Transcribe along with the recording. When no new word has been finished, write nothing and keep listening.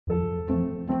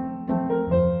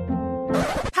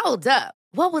Hold up.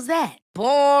 What was that?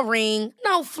 Boring.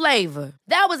 No flavor.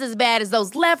 That was as bad as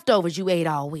those leftovers you ate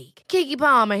all week. Keke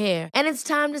Palmer here, and it's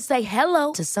time to say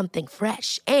hello to something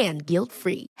fresh and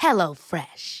guilt-free. Hello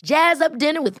Fresh. Jazz up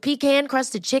dinner with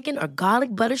pecan-crusted chicken or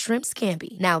garlic butter shrimp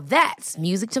scampi. Now that's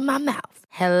music to my mouth.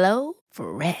 Hello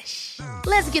Fresh.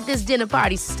 Let's get this dinner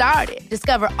party started.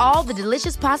 Discover all the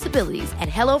delicious possibilities at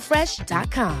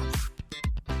hellofresh.com.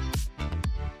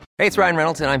 Hey, it's Ryan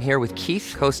Reynolds, and I'm here with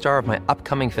Keith, co-star of my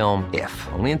upcoming film, If,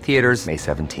 only in theaters May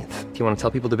 17th. Do you want to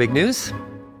tell people the big news?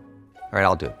 All right,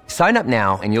 I'll do it. Sign up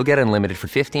now and you'll get unlimited for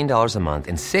 $15 a month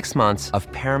and 6 months of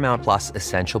Paramount Plus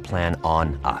Essential Plan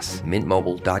on us.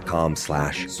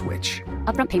 MintMobile.com/switch.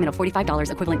 Upfront payment of $45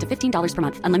 equivalent to $15 per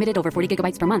month. Unlimited over 40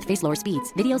 gigabytes per month. Face lower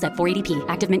speeds. Videos at 480p.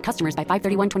 Active Mint customers by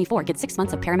 531.24 get 6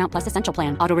 months of Paramount Plus Essential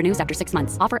Plan. Auto renews after 6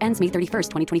 months. Offer ends May 31st,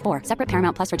 2024. Separate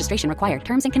Paramount Plus registration required.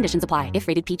 Terms and conditions apply if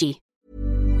rated PG.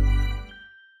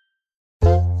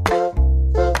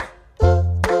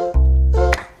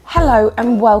 Hello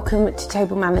and welcome to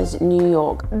Table Manners New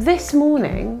York. This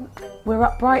morning we're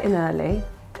up bright and early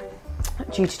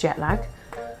due to jet lag,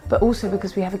 but also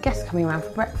because we have a guest coming around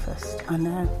for breakfast. I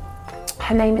know.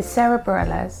 Her name is Sara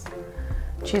Bareilles.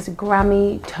 She is a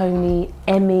Grammy, Tony,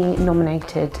 Emmy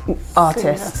nominated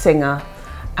artist, singer,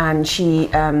 and she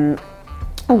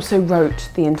also wrote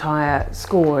the entire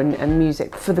score and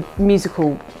music for the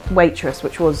musical Waitress,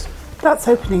 which was... That's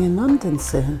opening in London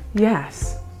soon.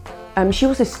 Yes. She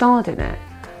also starred in it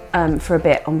for a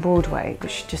bit on Broadway,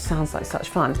 which just sounds like such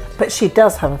fun. But she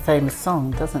does have a famous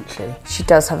song, doesn't she? She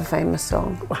does have a famous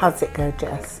song. How's it go,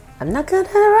 Jess? I'm not gonna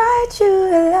write you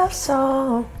a love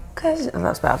song. That's a bit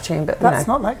out of tune, but that's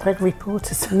not like Gregory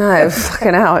Porter's. No,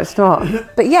 fucking hell, it's not.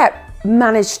 But yeah,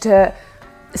 managed to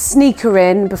sneak her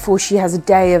in before she has a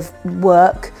day of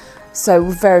work. So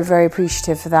we're very, very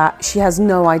appreciative for that. She has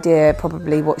no idea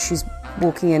probably what she's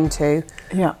walking into.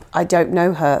 Yeah. I don't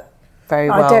know her very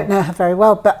well. I don't know her very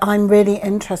well, but I'm really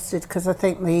interested because I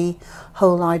think the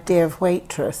whole idea of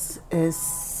Waitress is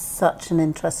such an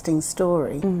interesting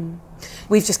story.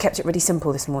 We've just kept it really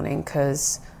simple this morning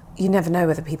because you never know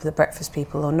whether people are breakfast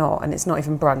people or not, and it's not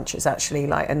even brunch, it's actually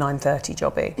like a 9:30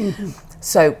 jobby.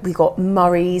 So we got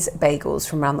Murray's Bagels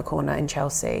from round the corner in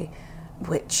Chelsea,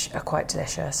 which are quite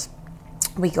delicious.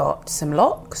 We got some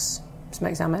lox,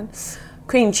 smoked salmon,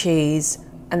 cream cheese,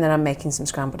 and then I'm making some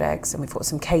scrambled eggs, and we've got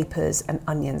some capers and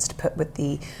onions to put with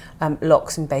the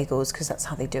lox and bagels because that's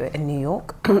how they do it in New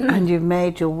York. And you've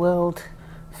made your world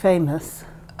famous.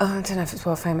 I don't know if it's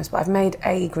world famous, but I've made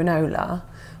a granola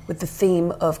with the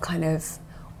theme of kind of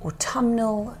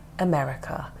autumnal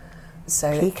America.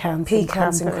 So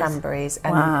pecans and cranberries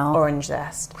and orange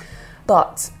zest.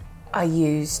 But I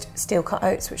used steel cut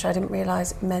oats, which I didn't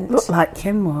realise meant... Look like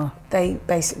quinoa. They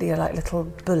basically are like little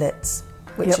bullets,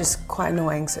 which is quite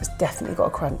annoying, so it's definitely got a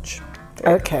crunch.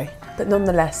 Okay. But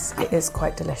nonetheless, it is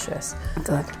quite delicious.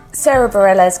 Good. Sara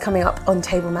Bareilles coming up on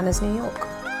Table Manners New York.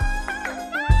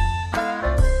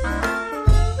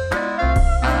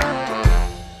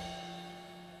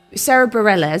 Sara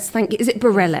Bareilles, is it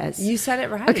Bareilles? You said it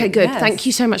right. Okay, good. Yes. Thank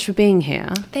you so much for being here.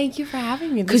 Thank you for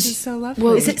having me. This is so lovely.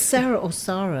 Well, is it Sarah or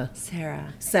Sarah?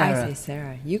 Sarah. Sarah. I say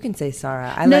Sarah. You can say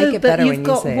Sarah. I like it better when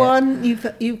you say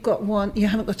it. You've got one. You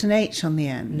haven't got an H on the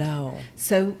end. No.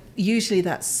 So usually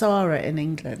that's Sarah in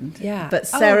England. Yeah. But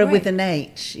Sarah with an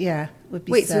H, would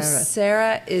be Sarah. So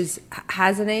Sarah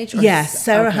has an H? Yes,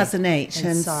 Sarah has an H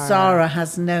and Sarah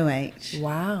has no H.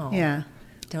 Wow. Yeah.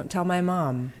 Don't tell my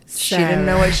mom. Sarah. She didn't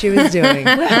know what she was doing.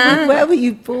 Where were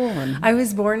you born? I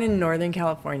was born in Northern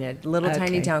California, a little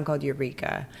tiny town called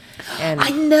Eureka. And I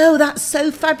know, that's so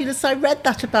fabulous. I read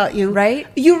that about you. Right?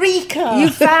 Eureka! You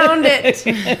found it!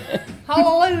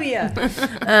 Hallelujah!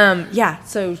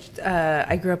 So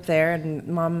I grew up there, and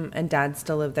mom and dad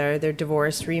still live there. They're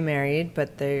divorced, remarried,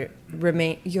 but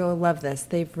you'll love this,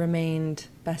 they've remained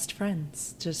best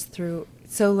friends just through...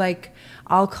 So, like,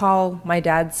 I'll call my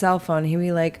dad's cell phone. He'll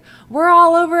be like, we're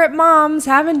all over at Mom's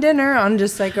having dinner on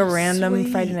just, like, a random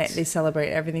Friday night. They celebrate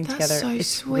everything together. So it's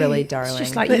sweet. really darling. It's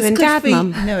just like you and Dad,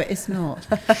 Mum. No, it's not.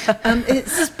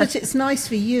 But it's nice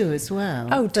for you as well.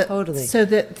 Oh, totally. So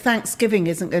that Thanksgiving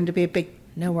isn't going to be a big...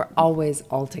 No, we're always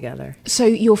all together. So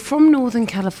you're from Northern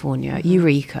California,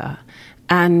 Eureka,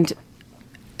 and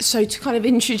So to kind of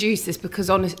introduce this, because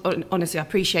honestly, I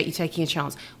appreciate you taking a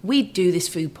chance. We do this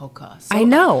food podcast. So I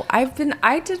know. I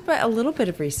did a little bit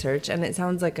of research, and it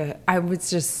sounds like I was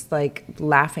just like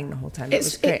laughing the whole time. It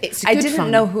was great. I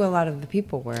didn't know who a lot of the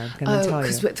people were. I'm going to tell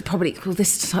you. Because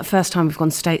this is the first time we've gone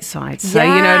stateside. So you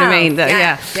know what I mean?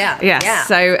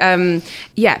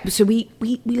 Yeah. So we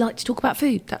like to talk about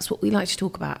food. That's what we like to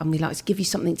talk about, and we like to give you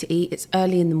something to eat. It's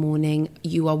early in the morning.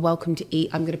 You are welcome to eat.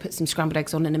 I'm going to put some scrambled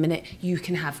eggs on in a minute. You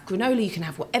can have granola, you can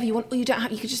have whatever you want, or you don't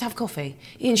have. You could just have coffee.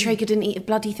 Ian Schrager didn't eat a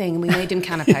bloody thing, and we made him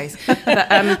canapes.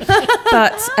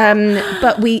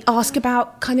 but we ask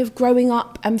about kind of growing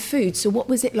up and food. So what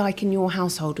was it like in your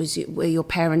household? Were your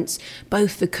parents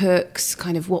both the cooks?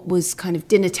 Kind of what was kind of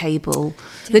dinner table?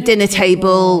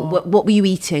 What were you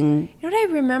eating? You know what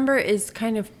I remember is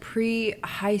kind of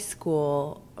pre-high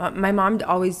school. My mom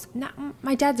always.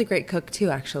 My dad's a great cook too,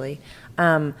 actually.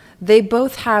 They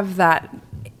both have that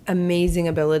amazing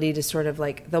ability to sort of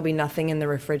like, there'll be nothing in the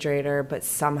refrigerator, but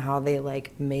somehow they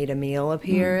like made a meal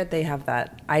appear. They have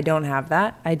that. I don't have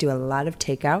that. I do a lot of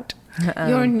takeout.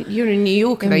 You're in New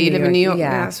York, though. You live in New York.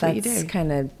 Yeah, that's what you do. That's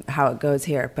kind of how it goes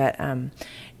here. But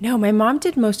no, my mom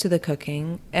did most of the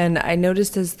cooking, and I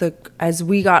noticed as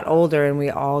we got older and we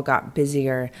all got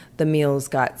busier, the meals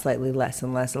got slightly less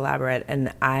and less elaborate,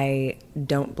 and I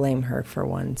don't blame her for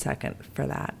 1 second for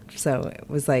that. So it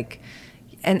was like,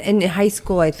 and in high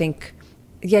school, I think,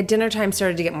 dinner time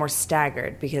started to get more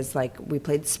staggered because like we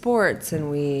played sports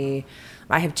and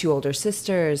I have 2 older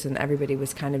sisters, and everybody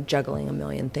was kind of juggling a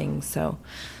million things. So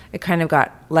it kind of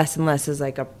got less and less as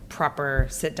like a proper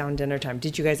sit-down dinner time.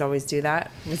 Did you guys always do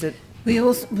that? Was it?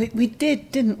 We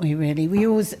did, didn't we? Really,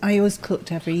 I always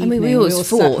cooked every evening. I mean, we always all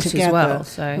fought sat as well.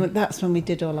 So that's when we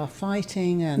did all our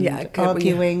fighting and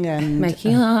arguing and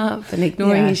making up and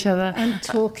ignoring each other and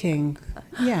talking.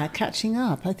 Catching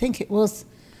up. I think it was.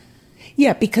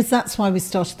 Yeah, because that's why we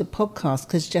started the podcast,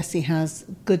 because Jessie has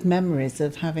good memories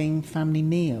of having family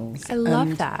meals. I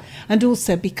love that. And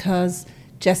also because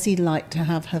Jessie liked to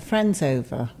have her friends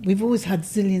over. We've always had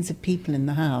zillions of people in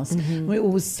the house. Mm-hmm. We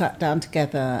always sat down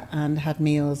together and had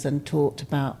meals and talked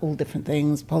about all different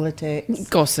things, politics.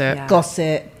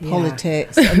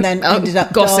 Politics, and then ended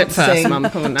up gossip dancing first, Mum.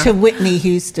 Come on now. to Whitney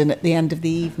Houston at the end of the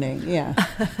evening. Yeah.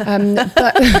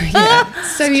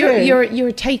 So you're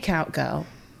a takeout girl.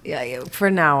 Yeah,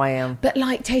 for now I am. But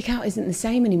like takeout isn't the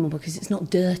same anymore because it's not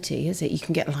dirty, is it? You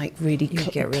can get like really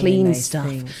really clean nice stuff.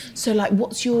 things. So like,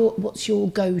 what's your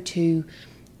go-to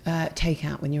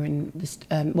takeout when you're in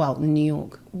in New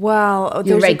York? Well,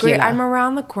 You're regular. I'm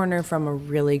around the corner from a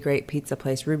really great pizza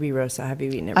place, Ruby Rosa. Have you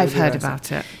eaten it? I've heard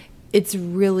about it. It's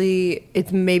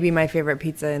maybe my favorite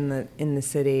pizza in the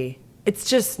city.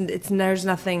 There's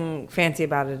nothing fancy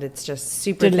about it. It's just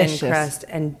super delicious. Thin crust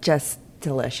and just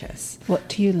delicious. What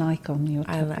do you like on your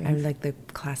toppings? I like the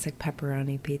classic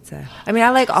pepperoni pizza. I mean,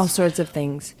 I like all sorts of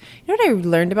things. You know what I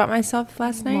learned about myself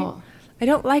last night? What? I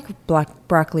don't like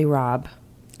broccoli rabe.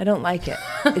 I don't like it.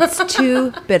 It's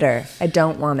too bitter. I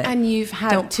don't want it. And you've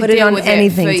had don't to put it deal on with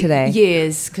anything it for today.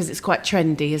 years because it's quite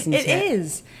trendy, isn't it? It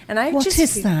is. And What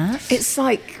is that? It's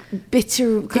like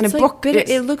bitter kind of like broccoli.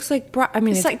 bitter. It looks like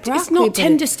it's like broccoli, it's not but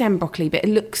tender stem broccoli, but it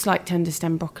looks like tender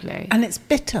stem broccoli. And it's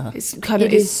bitter. It's kind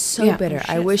of It is so bitter.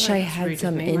 Oh, I shit, wish sorry, I that's had rude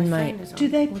some of me. in My my. phone is on. Do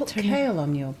they put kale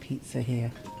on your pizza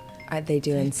here? They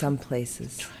do in some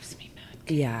places. Drives me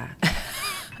mad. Yeah.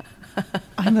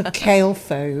 I'm a kale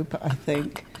phobe, I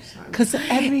think. Because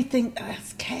everything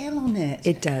has kale on it.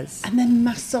 It does. And then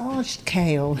massaged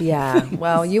kale. Yeah.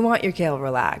 Well, you want your kale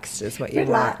relaxed, is what you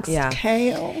Relaxed want. Yeah.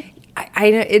 kale. I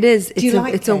know it is. Do you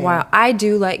like it's a kale? while. I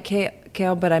do like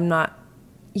kale, but I'm not.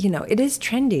 It is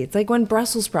trendy. It's like when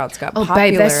Brussels sprouts got popular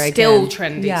babe, they're again. still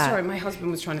trendy. Yeah. Sorry, my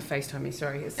husband was trying to FaceTime me.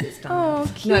 Sorry, it's done. Oh,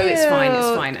 now. No, it's fine. It's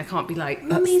cute. fine. I can't be like,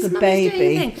 That's Mummy's the doing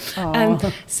baby. a thing.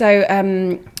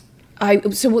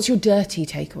 So what's your dirty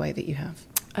takeaway that you have?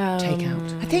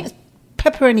 Takeout. I think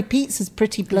pepperoni pizza's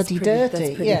pretty bloody dirty.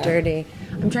 That's pretty dirty.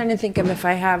 I'm trying to think of if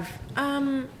I have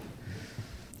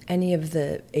any of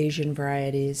the Asian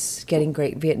varieties. Getting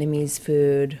great Vietnamese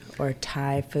food or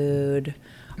Thai food,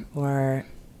 or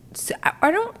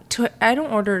I don't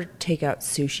order takeout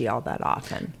sushi all that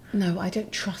often. No, I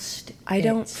don't trust. I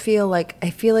feel like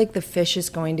the fish is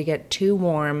going to get too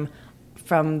warm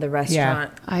from the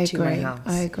restaurant to my house.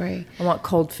 I agree. I want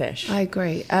cold fish. I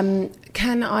agree.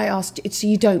 Can I ask? So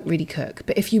you don't really cook,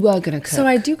 but if you were going to cook, So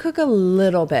I do cook a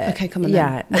little bit. Okay, come on.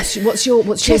 Yeah. Then. What's your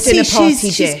Jessie, dinner party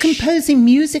she's dish? composing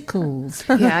musicals.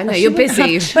 Yeah, I know you're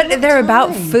busy. But they're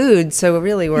about food, so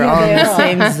really we're all in the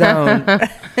same zone.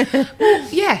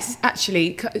 Yes,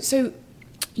 actually. So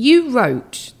You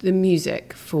wrote the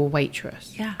music for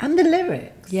Waitress. Yeah. And the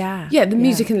lyrics. Yeah. Yeah, the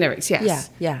music and lyrics, yes. Yeah,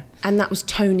 yeah. And that was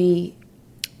Tony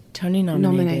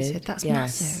nominated. That's yes.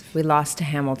 massive. We lost to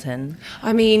Hamilton.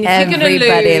 I mean, if you're going to lose...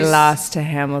 Everybody lost to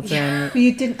Hamilton. But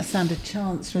you didn't stand a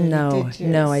chance, really, did you?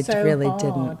 No, I So really hard.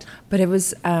 didn't. But it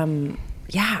was,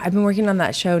 I've been working on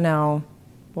that show now.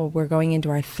 Well, we're going into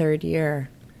our 3rd year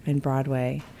in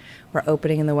Broadway. We're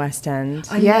opening in the West End.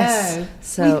 I Yes. know.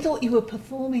 So- we thought you were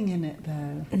performing in it,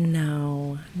 though.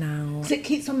 No. 'Cause it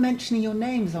keeps on mentioning your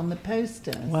names on the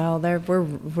posters. Well, we're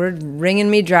wringing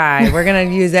me dry. We're gonna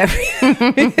use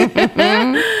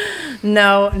everything.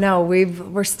 No,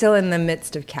 we're still in the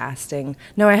midst of casting.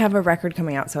 No, I have a record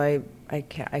coming out, so I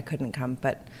couldn't come.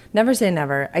 But never say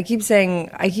never. I keep saying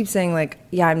like,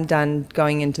 yeah, I'm done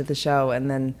going into the show, and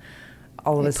then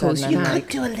all of a sudden, You I'm could like,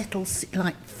 do a little,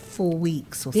 like 4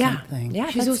 weeks or yeah, something. yeah.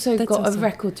 She's that's also got awesome. a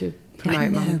record to I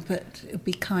promote. know, Mum. but it would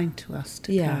be kind to us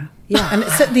to Yeah, come. yeah. And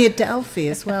it's at the Adelphi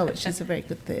as well, which is a very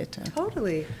good theatre.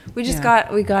 Totally. We just Yeah.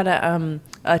 got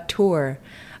a tour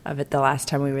of it the last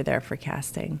time we were there for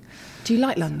casting. Do you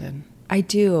like London? I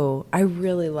do. I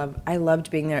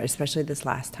loved being there, especially this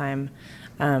last time.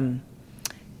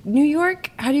 New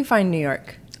York, how do you find New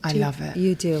York? I love it.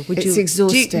 You do. It's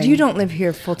exhausting. You don't live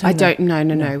here full time? I don't.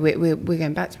 No. We're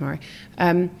going back tomorrow.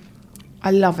 I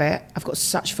love it. I've got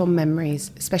such fond memories,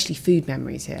 especially food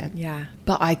memories here. Yeah.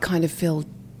 But I kind of feel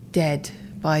dead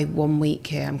by 1 week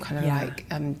here. I'm kind of Yeah. like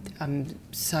I'm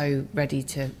so ready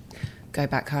to go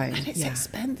back home. And it's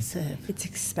expensive. It's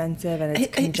expensive and it's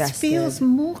It congested. feels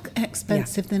more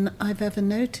expensive than I've ever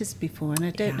noticed before, and I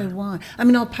don't know why. I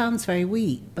mean, our pound's very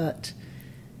weak, but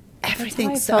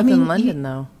everything's. I felt in London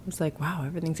though. I was like, wow,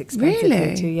 everything's expensive here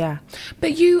Really? too. Yeah.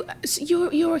 But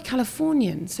you're a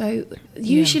Californian, so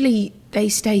usually they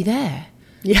stay there.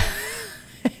 Yeah.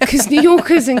 Because New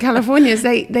Yorkers and Californians,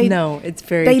 they No, it's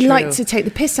very they true. like to take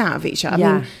the piss out of each other. I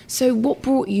Yeah. mean, so what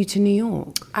brought you to New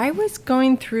York? I was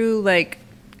going through like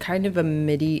kind of a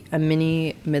mini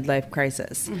midlife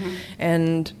crisis.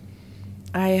 And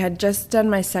I had just done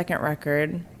my 2nd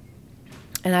record,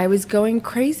 and I was going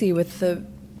crazy with the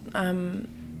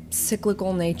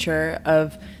cyclical nature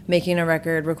of making a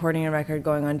record, recording a record,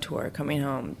 going on tour, coming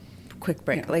home, quick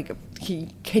break. Like,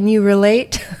 can you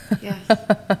relate?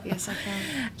 Yes, I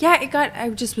can. Yeah, I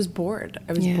just was bored.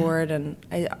 I was Yeah. bored, and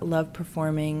I love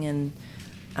performing, and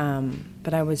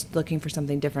but I was looking for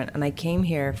something different. And I came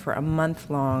here for a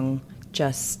month-long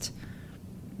just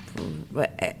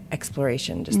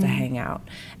exploration, just to hang out.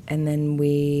 And then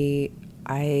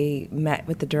I met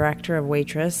with the director of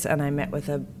Waitress, and I met with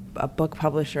a book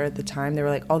publisher at the time. There were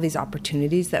like all these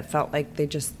opportunities that felt like they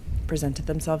just presented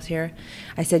themselves here.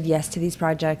 I said yes to these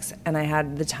projects, and I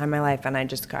had the time of my life, and I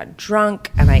just got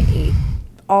drunk, and I ate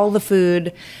all the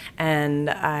food, and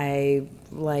I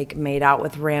like made out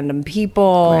with random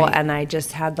people. Great. And I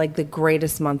just had like the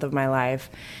greatest month of my life.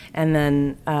 And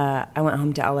then I went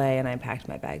home to LA, and I packed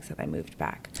my bags, and I moved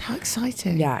back. How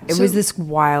exciting. Yeah, it was this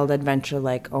wild adventure,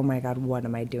 like, oh my God, what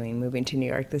am I doing moving to New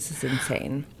York? This is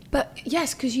insane. But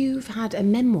yes, because you've had a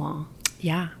memoir.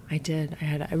 Yeah, I did.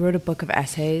 I wrote a book of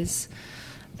essays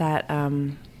that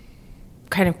kind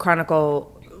of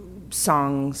chronicle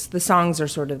songs. The songs are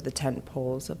sort of the tent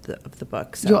poles of the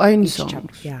book. So Your own each songs?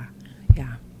 chapter- yeah.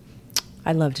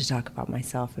 I love to talk about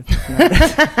myself. If you've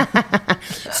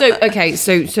noticed.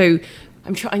 So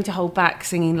I'm trying to hold back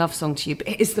singing Love Song to you, but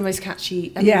it is the most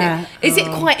catchy. I mean, Yeah. Is it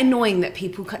quite annoying that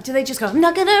people, do they just go, I'm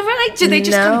not gonna write? Do they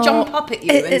just kind of jump up at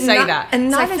you and say that?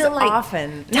 And So not I as feel like,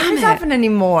 often. damn Not as it. often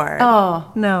anymore.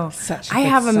 Oh. No. Such a I good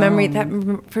have a memory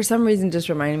song. that for some reason just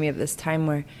reminded me of this time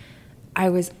where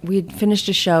we'd finished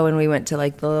a show, and we went to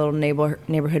like the little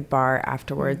neighborhood bar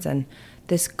afterwards, and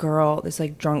this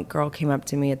like drunk girl came up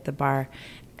to me at the bar,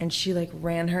 and she like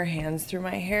ran her hands through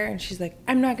my hair, and she's like,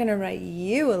 I'm not gonna write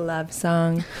you a love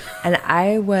song. And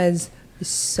I was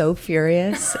so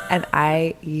furious, and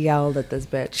I yelled at this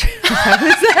bitch.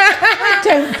 I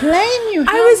don't blame you.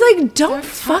 I was like, don't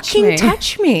fucking me.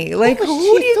 touch me. Like, But who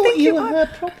she do you thought think you you were are?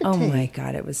 her property. Oh my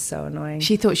God, it was so annoying.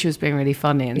 She thought she was being really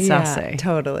funny and Yeah, sassy.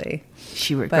 totally.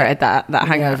 She regretted that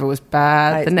hangover was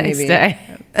bad the next Maybe. day.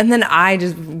 And then I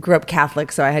just grew up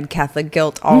Catholic, so I had Catholic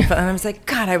guilt all. And I was like,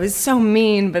 God, I was so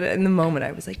mean. But in the moment,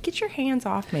 I was like, get your hands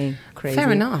off me. Crazy.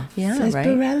 Fair enough. Yeah, So right.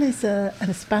 Burrell is a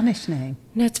Spanish name.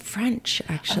 No, it's French,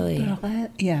 actually. Burrell,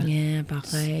 yeah. Yeah,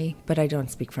 Barret. But I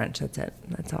don't speak French. That's it.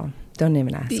 That's all. Don't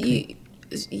even ask me.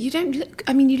 You don't look.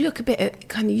 I mean, you look a bit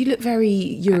You look very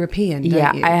European. Don't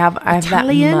Yeah, you? I have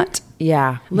Italian? that mutt.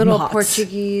 Yeah, little Mutt.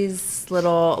 Portuguese,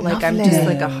 little like I'm Lovely. just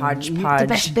like a hodgepodge. The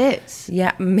best bits.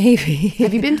 Yeah, maybe.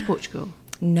 Have you been to Portugal?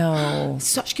 No.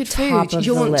 Such good Top food. of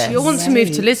You'll the want to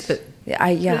move to Lisbon.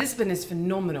 Yeah. Lisbon is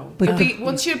phenomenal. But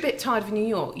Once you're a bit tired of New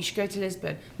York, you should go to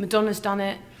Lisbon. Madonna's done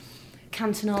it.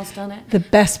 Cantonal's done it. The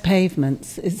best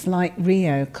pavements. It's like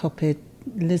Rio copied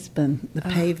Lisbon. The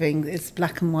paving, it's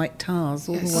black and white tiles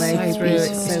all the way through.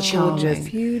 It's so gorgeous.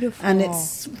 Beautiful. And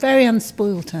it's very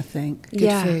unspoilt, I think.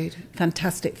 Good food.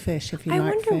 Fantastic fish if you I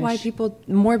like wonder fish. why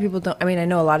more people don't. I mean, I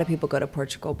know a lot of people go to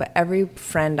Portugal, but every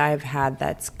friend I've had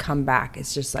that's come back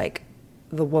is just like,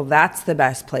 well, that's the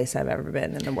best place I've ever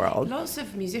been in the world. Lots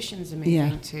of musicians are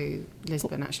moving to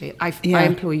Lisbon, actually. I Yeah.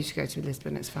 implore you to go to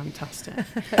Lisbon. It's fantastic.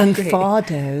 And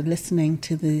Fado, listening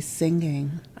to the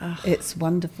singing. It's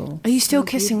wonderful. Are you still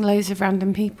kissing loads of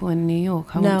random people in New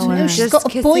York? No, She's just got a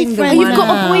kissing boyfriend the now. one- You've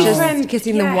got a boyfriend. Just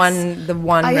kissing Yes. the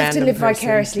one. I have to random live person.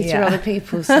 vicariously through Yeah. other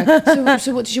people. So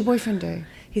what does your boyfriend do?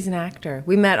 He's an actor.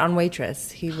 We met on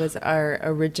Waitress. He was our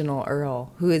original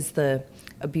Earl, who is the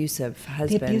abusive The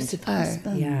husband. abusive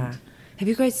husband. Yeah. Have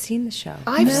you guys seen the show?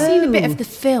 I've seen a bit of the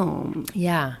film.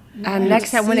 Yeah. And Next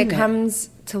time when it seen it. comes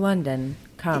to London,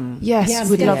 come. Yes, Yeah, I'm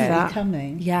we'd love definitely that.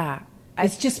 coming. Yeah.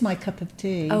 It's just my cup of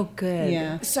tea. Oh, good.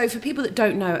 Yeah. So for people that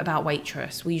don't know about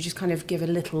Waitress, will you just kind of give a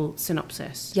little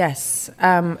synopsis? Yes.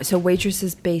 So Waitress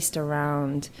is based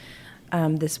around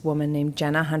this woman named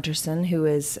Jenna Hunterson, who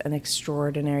is an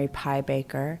extraordinary pie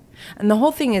baker. And the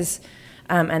whole thing is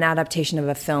an adaptation of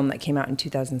a film that came out in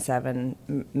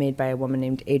 2007, made by a woman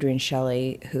named Adrienne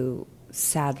Shelley, who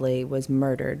sadly was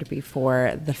murdered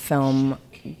before the film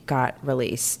got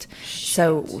released.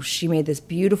 So she made this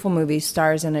beautiful movie,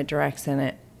 stars in it,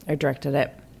 directed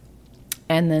it.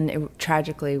 And then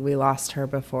tragically, we lost her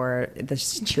before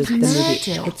the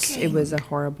movie. It was a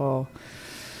horrible.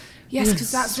 Yes,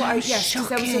 because that's what I. Yes,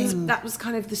 because that was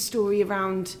kind of the story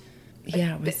around.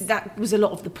 Yeah, that was a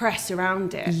lot of the press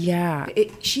around it. Yeah,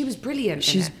 she was brilliant.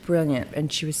 She's brilliant,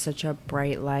 and she was such a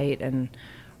bright light, and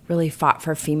really fought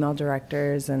for female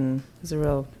directors, and was a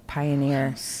real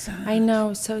pioneer. I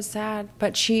know, so sad.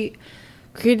 But she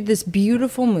created this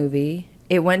beautiful movie.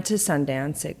 It went to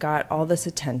Sundance. It got all this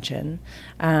attention.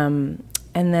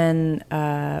 And then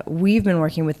we've been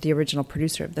working with the original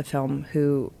producer of the film,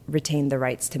 who retained the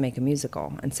rights to make a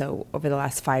musical. And so over the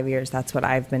last 5 years, that's what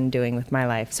I've been doing with my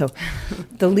life. So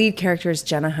the lead character is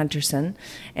Jenna Hunterson,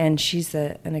 and she's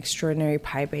an extraordinary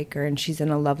pie baker, and she's in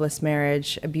a loveless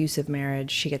marriage, abusive marriage.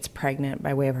 She gets pregnant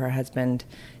by way of her husband,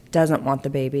 doesn't want the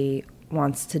baby,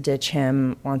 wants to ditch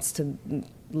him, wants to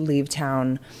leave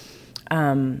town.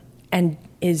 And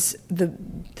is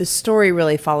the story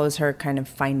really follows her kind of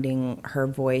finding her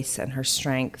voice and her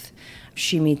strength.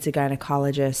 She meets a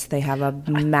gynecologist. They have a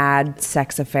mad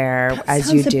sex affair,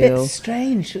 as you do. Sounds a bit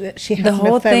strange that she has The an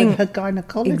whole affair thing, with her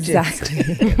gynecologist.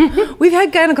 Exactly. We've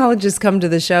had gynecologists come to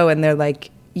the show, and they're like,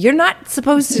 "You're not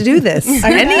supposed to do this,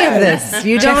 any of this.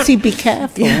 You don't." Jessie, be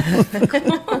careful.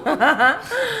 Yeah.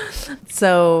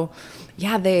 So,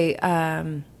 yeah, they.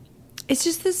 It's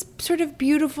just this sort of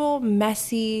beautiful,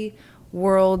 messy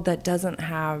world that doesn't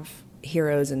have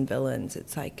heroes and villains.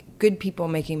 It's like good people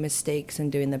making mistakes and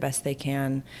doing the best they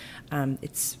can.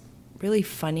 It's really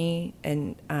funny,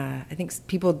 and I think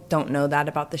people don't know that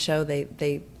about the show.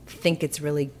 They think it's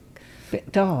really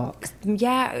Bit dark.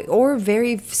 Yeah, or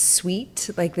very sweet.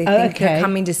 Like they think they're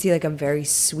coming to see like a very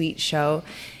sweet show.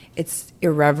 It's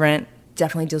irreverent,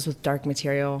 definitely deals with dark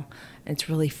material. And it's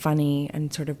really funny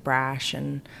and sort of brash,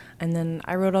 and then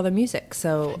I wrote all the music.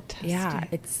 So Fantastic. Yeah,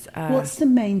 it's What's the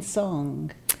main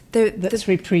song that's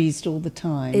reprised all the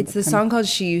time? It's the song called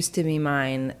 "She Used to Be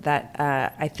Mine" that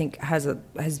I think has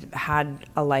had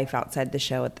a life outside the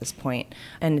show at this point,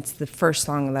 and it's the first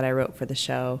song that I wrote for the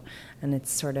show, and it's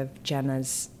sort of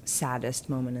Jenna's saddest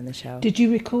moment in the show. Did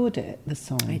you record it, the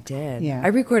song? I did. Yeah. I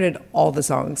recorded all the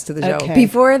songs to the show Okay.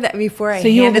 before I So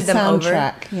you're handed the them over.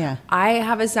 soundtrack, yeah. I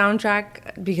have a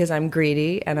soundtrack because I'm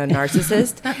greedy and a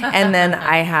narcissist, and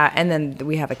then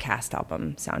we have a cast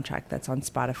album soundtrack that's on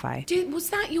Spotify.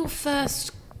 Was that your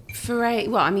first foray?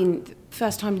 Well, I mean,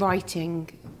 first time writing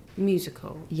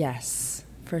musical, Yes,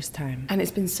 first time. and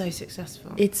it's been so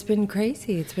successful. It's been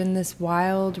crazy. It's been this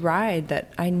wild ride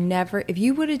that I never. If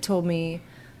you would have told me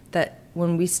that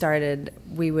when we started,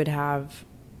 we would have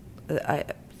a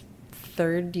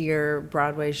third-year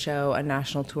Broadway show, a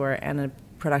national tour, and a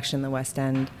production in the West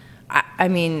End, I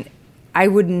mean, I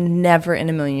would never in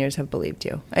a million years have believed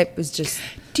you. It was just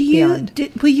beyond.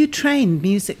 Were you trained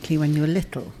musically when you were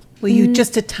little? Were you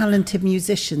just a talented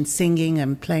musician, singing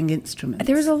and playing instruments?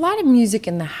 There was a lot of music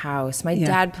in the house. My Yeah.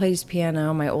 dad plays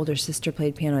piano. My older sister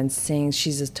played piano and sings.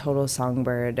 She's a total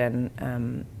songbird,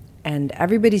 and and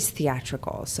everybody's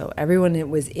theatrical. So everyone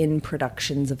was in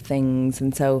productions of things.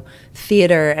 And so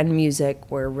theater and music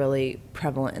were really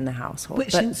prevalent in the household.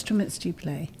 Which instruments do you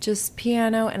play? Just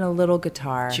piano and a little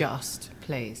guitar. Just,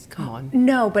 please, come on.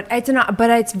 No, but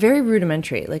it's very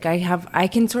rudimentary. Like I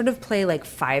can sort of play like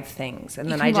 5 things, and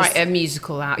You then can write a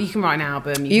musical out. You can write an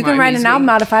album. You can write an album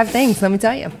out of 5 things. Let me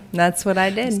tell you, that's what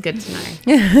I did. It's good to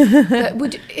know.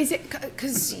 But is it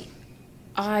because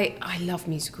I love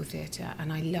musical theatre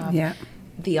and I love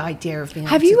the idea of being.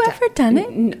 Have you ever done it?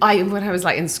 When I was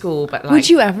like in school, but like. Would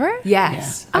you ever?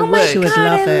 Yes. Yeah. Oh my God,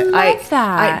 I love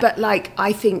that. But like,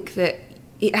 I think that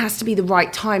it has to be the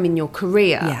right time in your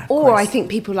career. Yeah, of or course. I think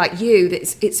people like you,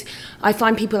 I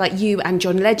find people like you and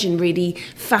John Legend really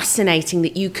fascinating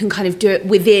that you can kind of do it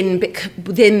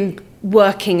within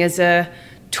working as a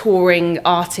touring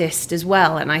artist as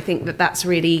well, and I think that that's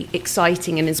really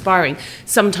exciting and inspiring.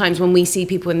 Sometimes when we see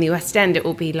people in the West End, it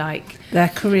will be like their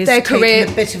career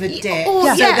a bit of a dip.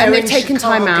 And they've taken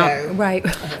time out, right?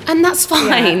 And that's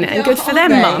fine and good for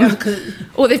them, Mum.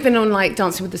 Or they've been on like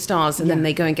Dancing with the Stars, and then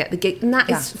they go and get the gig, and that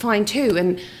is fine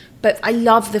too. But I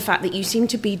love the fact that you seem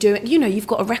to be doing. You've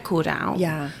got a record out,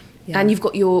 and you've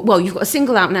got you've got a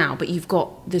single out now, but you've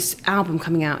got this album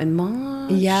coming out in March.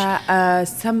 Yeah,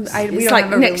 it's like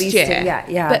next year.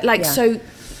 But so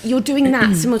you're doing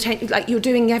that simultaneously, like you're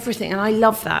doing everything, and I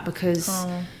love that because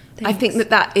I think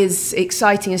that is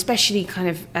exciting, especially kind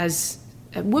of as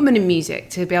a woman in music,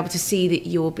 to be able to see that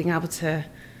you're being able to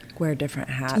wear different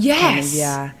hats. Yes. Kind of,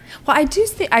 yeah. Well,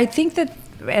 I think that,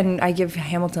 and I give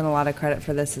Hamilton a lot of credit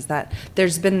for this, is that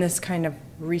there's been this kind of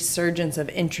resurgence of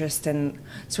interest, and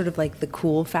sort of like the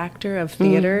cool factor of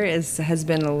theater has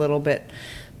been a little bit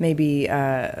maybe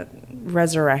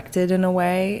resurrected in a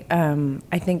way.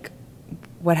 I think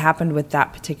what happened with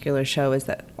that particular show is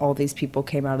that all these people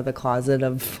came out of the closet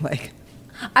of like,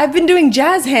 I've been doing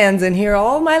jazz hands in here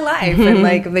all my life, and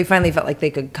like they finally felt like they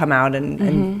could come out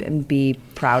and be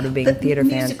proud of being theater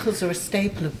fans. Musicals are a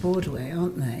staple of Broadway,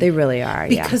 aren't they? They really are,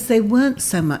 because they weren't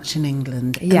so much in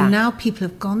England, and now people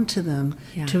have gone to them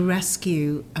to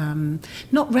rescue,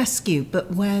 not rescue,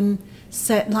 but when.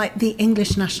 Like the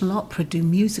English National Opera do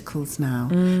musicals now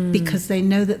because they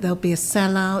know that there'll be a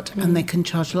sellout and they can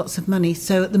charge lots of money.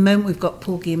 So at the moment we've got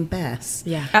Porgy and Bess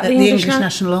at the English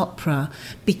National Opera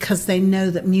because they know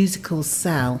that musicals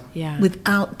sell. Yeah.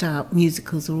 Without doubt,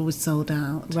 musicals are always sold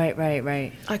out. Right.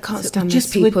 I can't stand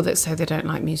these people that say they don't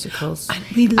like musicals.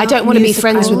 I don't want to be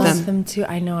friends with I them. love them too.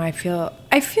 I know. I feel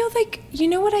like, you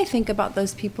know what I think about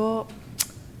those people?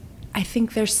 I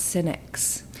think they're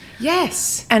cynics.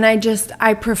 Yes. And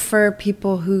I prefer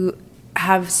people who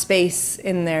have space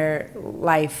in their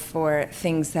life for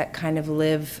things that kind of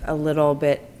live a little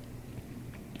bit,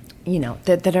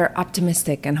 that are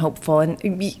optimistic and hopeful. And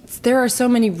there are so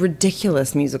many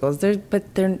ridiculous musicals,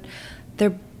 but they're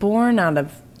born out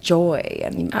of joy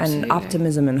and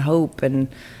optimism and hope. And,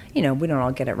 we don't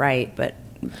all get it right, but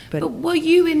were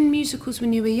you in musicals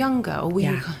when you were younger? Or were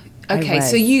you... Okay,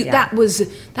 so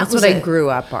that's what I grew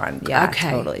up on. Yeah,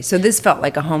 totally. So this felt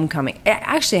like a homecoming. I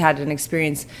actually had an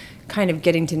experience kind of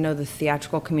getting to know the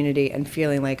theatrical community and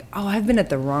feeling like, I've been at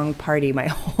the wrong party my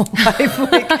whole life.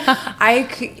 Like,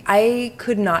 I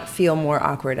could not feel more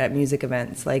awkward at music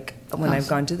events. Like when I've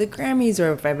gone to the Grammys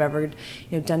or if I've ever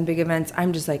done big events,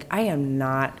 I'm just like, I am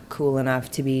not cool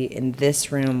enough to be in this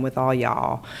room with all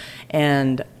y'all.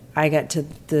 And I get to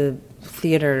the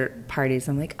theater parties,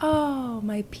 I'm like, oh,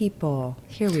 my people,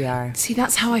 here we are. See,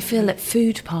 that's how I feel at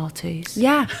food parties.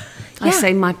 Yeah. I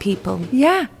say my people.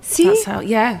 Yeah. See? That's how,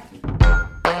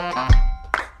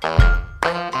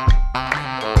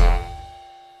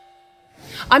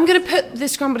 I'm going to put the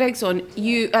scrambled eggs on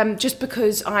you, just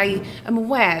because I am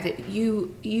aware that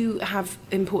you have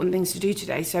important things to do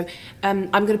today. So I'm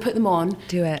going to put them on.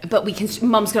 Do it. But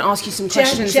Mum's going to ask you some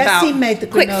questions about Jessie made the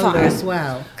granola as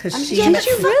well. Did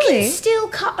you really? Steel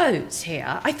cut oats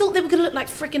here? I thought they were going to look like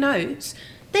friggin' oats.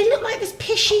 They look like this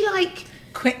pishy, like...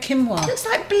 Quick quinoa. Looks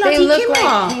like bloody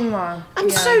quinoa. I'm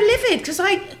so livid because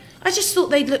I just thought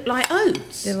they'd look like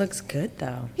oats. It looks good,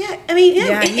 though. Yeah, I mean,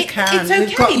 you can. It's okay.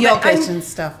 We've got yogurt and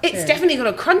stuff. It's definitely got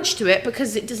a crunch to it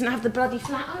because it doesn't have the bloody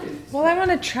flat oats. Well, I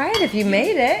want to try it if you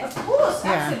made it. Of course,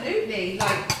 absolutely.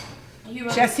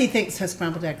 Jessie thinks her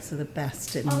scrambled eggs are the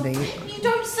best in the... You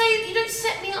don't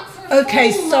set me up for a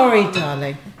Okay, fall, sorry, Mum.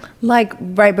 darling. Like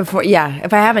right before,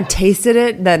 if I haven't tasted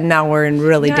it, then now we're in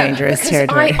really dangerous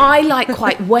territory. I like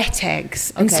quite wet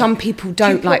eggs, and some people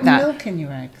don't like that. Do you put milk in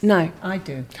your eggs? No. I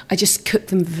do. I just cook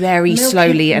them very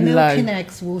slowly and low. Milk in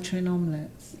eggs, water in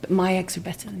omelettes. But my eggs are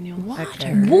better than yours.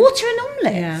 Okay. Water in omelettes?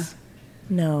 Yeah.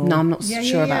 No. No, I'm not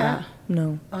sure about that.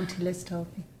 No. Auntie Liz told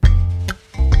me.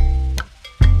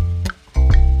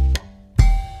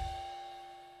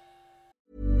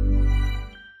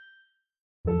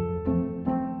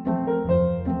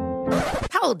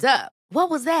 Hold up. What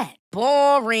was that?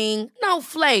 Boring. No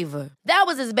flavor. That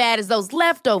was as bad as those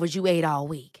leftovers you ate all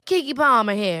week. Keke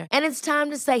Palmer here, and it's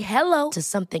time to say hello to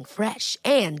something fresh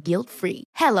and guilt-free.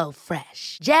 Hello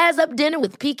Fresh. Jazz up dinner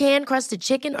with pecan-crusted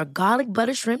chicken or garlic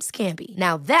butter shrimp scampi.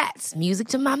 Now that's music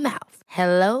to my mouth.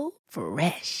 Hello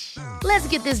Fresh. Let's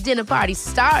get this dinner party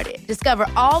started. Discover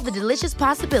all the delicious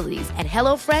possibilities at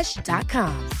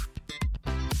hellofresh.com.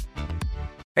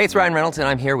 Hey, it's Ryan Reynolds, and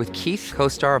I'm here with Keith,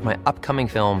 co-star of my upcoming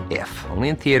film, If, only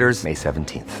in theaters May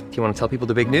 17th. Do you want to tell people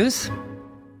the big news?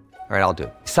 All right, I'll do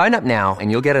it. Sign up now and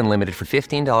you'll get unlimited for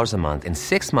 $15 a month and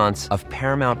 6 months of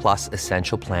Paramount Plus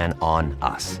Essential Plan on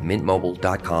us.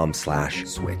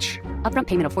 MintMobile.com/switch. Upfront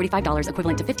payment of $45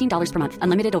 equivalent to $15 per month.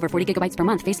 Unlimited over 40 gigabytes per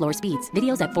month. Face lower speeds.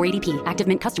 Videos at 480p. Active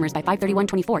Mint customers by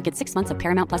 531.24 get 6 months of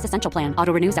Paramount Plus Essential Plan.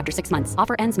 Auto renews after 6 months.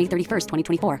 Offer ends May 31st,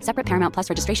 2024. Separate Paramount Plus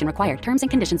registration required. Terms and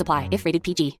conditions apply if rated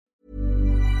PG.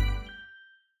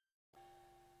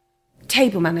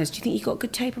 Table manners. Do you think you got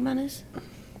good table manners?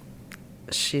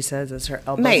 She says it's her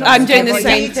elbows. Mate, I'm doing the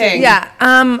same thing. Yeah.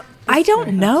 I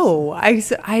don't know.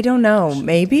 I don't know.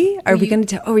 Maybe. Are we going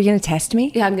to test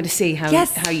me? Yeah, I'm going to see how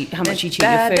much you chew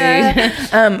your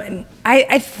food.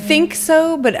 I think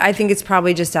so, but I think it's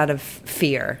probably just out of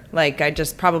fear. Like I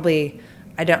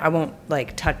won't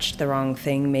like touch the wrong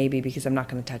thing maybe because I'm not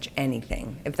going to touch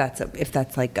anything. If that's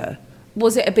like a.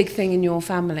 Was it a big thing in your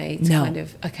family?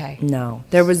 Okay. No,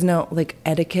 there was no like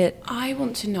etiquette. I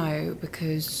want to know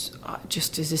because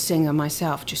just as a singer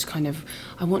myself, I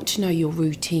want to know your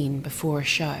routine before a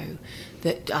show.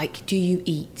 That like, do you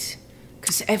eat?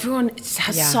 Because everyone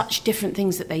has such different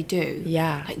things that they do.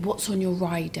 Yeah. Like what's on your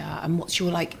rider and what's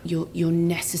your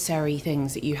necessary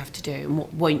things that you have to do and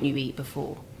what won't you eat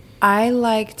before? I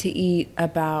like to eat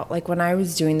about like when I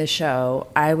was doing the show,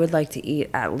 I would like to eat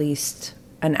at least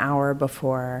an hour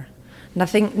before,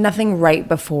 nothing right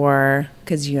before,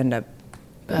 because you end up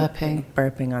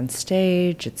burping on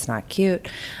stage. It's not cute.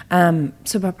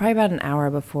 So probably about an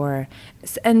hour before,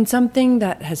 and something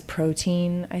that has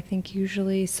protein, I think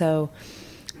usually. So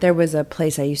there was a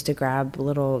place I used to grab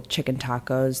little chicken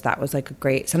tacos. That was like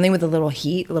something with a little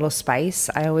heat, a little spice.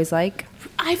 I always like.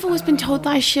 I've always been told that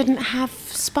I shouldn't have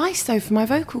spice though for my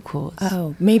vocal cords.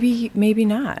 Oh, maybe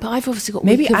not. But I've obviously got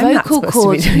maybe weaker I'm vocal not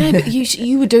cords. No, but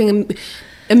you were doing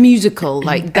a musical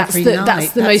like that's an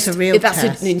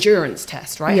endurance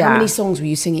test, right? Yeah. How many songs were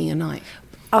you singing a night?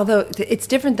 Although it's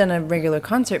different than a regular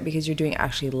concert because you're doing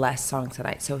actually less songs a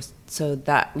night. So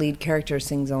that lead character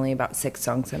sings only about 6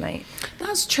 songs a night.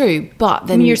 That's true, but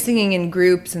then you're singing in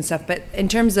groups and stuff. But in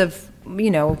terms of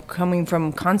coming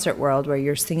from concert world where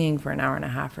you're singing for an hour and a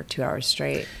half or 2 hours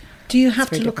straight, do you have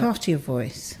to look after your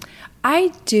voice?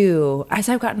 I do. As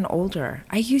I've gotten older,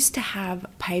 I used to have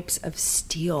pipes of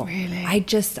steel. Really? I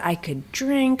could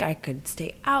drink, I could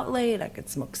stay out late, I could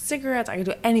smoke cigarettes, I could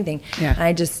do anything. Yeah. And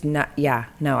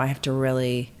I have to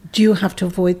really. Do you have to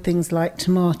avoid things like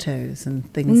tomatoes and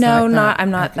things No, like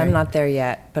that? I'm not there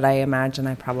yet, but I imagine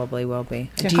I probably will be.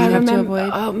 Yeah. Do you have to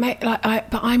avoid? Oh, mate, but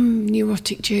I'm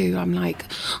neurotic too. I'm like,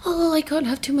 I can't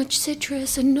have too much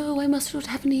citrus, and no, I must not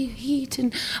have any heat,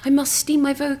 and I must steam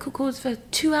my vocal cords for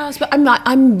 2 hours. But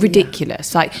I'm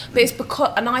ridiculous. But it's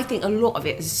because, and I think a lot of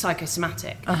it is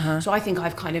psychosomatic. So I think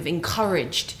I've kind of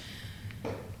encouraged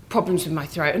problems with my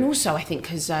throat, and also I think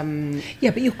because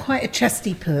but you're quite a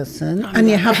chesty person, and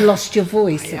you have lost your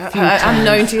voice. I'm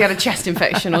known to get a chest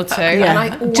infection or two, and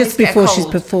I always just get before a cold. she's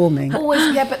performing.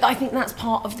 Always, but I think that's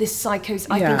part of this psychosis.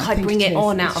 I think I bring it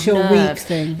on out it's of your nerves. weak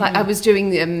thing. Like I was doing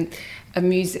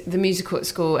the musical at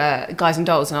school, Guys and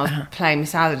Dolls, and I was playing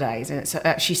Miss Allardyce, and it's,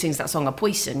 she sings that song, "A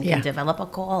Poison Can Develop a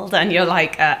Cold," and you're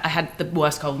like, I had the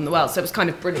worst cold in the world, so it was kind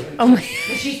of brilliant. But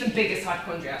she's the biggest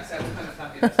hypochondriac, so it was kind of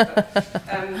fabulous.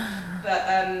 But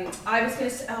I was going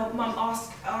to say, Mum,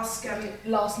 ask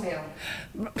last meal.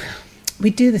 We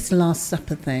do this Last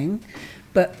Supper thing,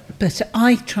 but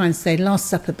I try and say Last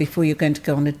Supper before you're going to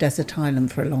go on a desert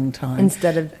island for a long time.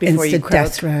 Instead you croak.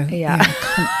 death row. Yeah. I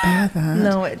can't bear that.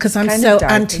 No, because I'm so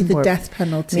anti the death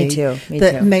penalty. Me too.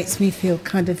 That makes me feel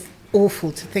kind of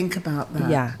awful to think about that.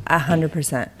 Yeah,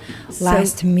 100%.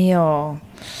 Last meal.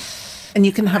 And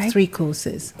you can have 3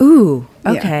 courses. Ooh,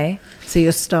 okay. Yeah. So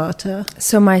your starter?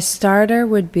 So my starter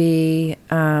would be,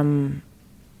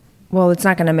 well, it's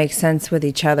not going to make sense with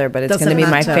each other, but it's going to be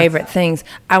my favorite things.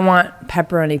 I want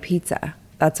pepperoni pizza.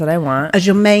 That's what I want. As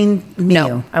your main meal?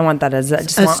 No, I want that as a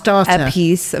starter. A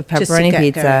piece of pepperoni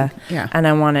pizza. Yeah. And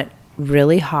I want it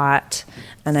really hot.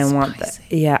 And I want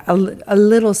a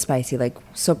little spicy, like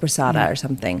sopressata or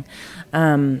something.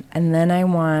 And then I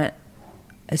want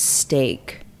a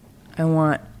steak. I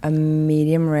want a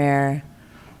medium rare,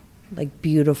 like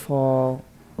beautiful,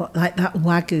 What, like that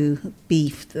Wagyu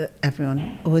beef that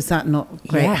everyone, or is that not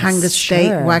great? Yes, Hanger steak,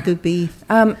 sure. Wagyu beef.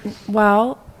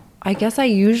 Well, I guess I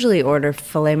usually order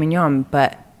filet mignon,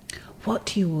 but What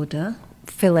do you order?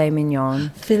 filet mignon.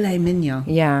 Filet mignon.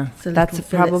 Yeah, It's a that's little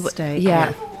fillet probably steak. yeah.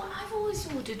 I've always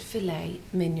ordered filet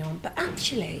mignon, but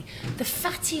actually, the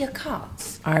fattier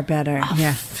cuts Are better.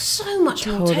 Yeah. so much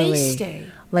more Totally. tasty.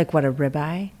 Like what, a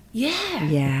ribeye? Yeah.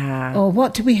 Yeah. Or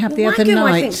what did we have the Well, other Wagyu,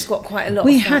 night? I think's got quite a lot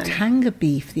We of had fun. hanger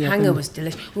beef the other Hanger night. was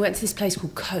delicious. We went to this place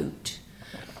called Cote.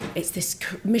 It's this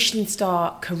Michelin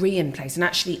star Korean place, and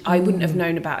actually, I wouldn't have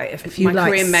known about it if you my like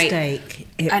Korean mate. steak,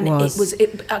 it and was.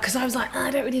 because I was like, I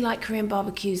don't really like Korean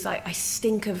barbecues. Like, I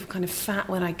stink of kind of fat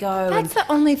when I go. That's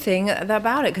the only thing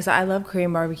about it, because I love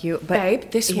Korean barbecue. But Babe,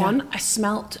 this one, I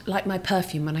smelt like my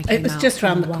perfume when I came out. It was just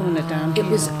round the corner down It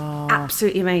here. was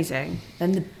absolutely amazing.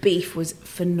 Then the beef was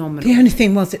phenomenal. The only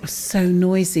thing was it was so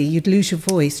noisy. You'd lose your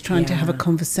voice trying to have a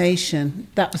conversation.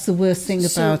 That was the worst thing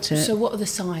about it. So what are the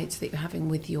sides that you're having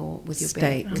with your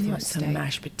Steak. beef? With I your want some steak?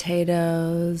 mashed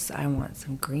potatoes. I want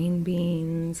some green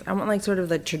beans. I want like sort of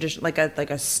the tradition, like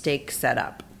a steak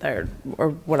setup, or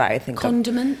what I think. of.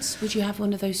 Condiments? Would you have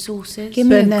one of those sauces? Give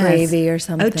me a Bearnaise. gravy or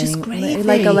something. Oh, just gravy.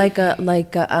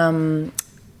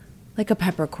 Like a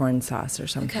peppercorn sauce or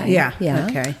something. Okay. yeah, Yeah.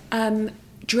 okay.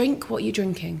 Drink. What are you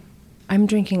drinking? I'm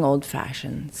drinking old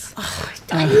fashions.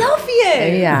 I love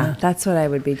you. Yeah, that's what I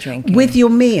would be drinking. With your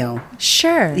meal?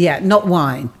 Sure. Yeah, not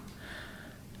wine.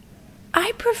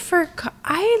 I prefer.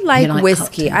 I like, like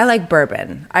whiskey. cocktails. I like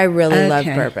bourbon. I really love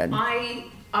Okay. bourbon.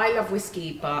 I love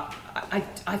whiskey, but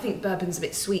I think bourbon's a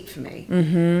bit sweet for me.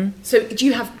 Mm-hmm. So do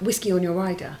you have whiskey on your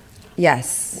rider?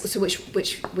 Yes. So which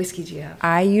whiskey do you have?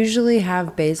 I usually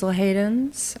have Basil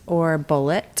Hayden's or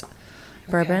Bullet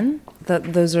bourbon.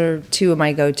 Those are two of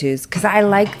my go-tos because I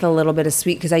like the little bit of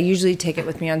sweet because I usually take it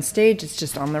with me on stage. It's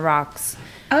just on the rocks.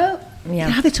 Oh, Yeah.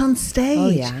 you have it on stage. Oh,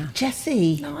 yeah.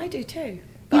 Jessie. No, I do too.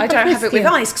 You But I put don't have it whiskey with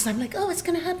on. ice because I'm like, oh, it's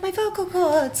going to hurt my vocal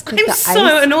cords. That I'm the so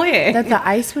ice- annoying. That the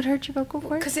ice would hurt your vocal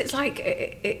cords? Because it's like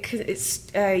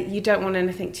you don't want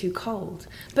anything too cold.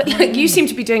 But like, you seem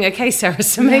to be doing okay, Sarah.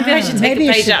 So maybe I should take maybe a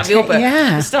you page should out of your take- book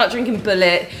yeah. and start drinking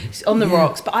Bullet on the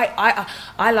rocks. But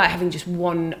I like having just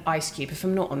one ice cube. If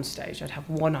I'm not on stage, I'd have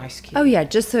one ice cube. Oh yeah,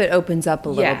 just so it opens up a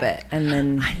little Yeah. bit, and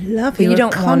then I love but you're you a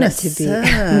don't want it to be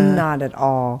connoisseur. not at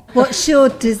all. What's your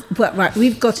right?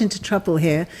 We've got into trouble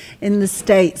here in the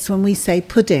States when we say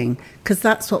pudding because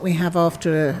that's what we have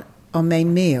after our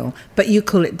main meal, but you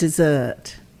call it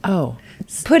dessert. Oh,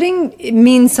 pudding it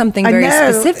means something very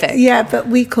specific. Yeah, but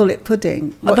we call it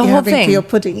pudding. What the you're whole having thing. for your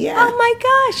pudding? Yeah. Oh my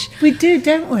gosh. We do,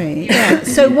 don't we? Yeah.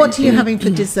 So what are you having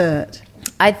for dessert?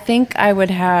 I think I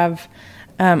would have.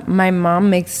 My mom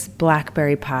makes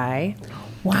blackberry pie,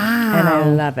 Wow. and I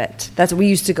love it. We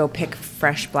used to go pick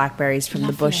fresh blackberries from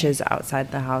the bushes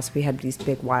outside the house. We had these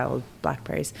big wild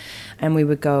blackberries, and we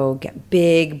would go get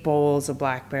big bowls of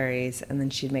blackberries, and then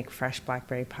she'd make fresh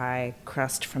blackberry pie,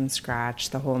 crust from scratch,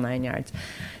 the whole 9 yards.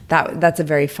 That's a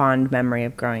very fond memory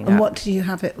of growing And up. what do you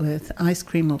have it with? Ice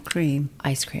cream or cream?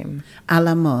 Ice cream? A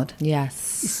la mode. You Yes.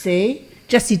 see?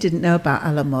 Jessie didn't know about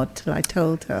a la mode till I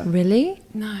told her. Really?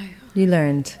 No, You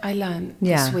learned? I learned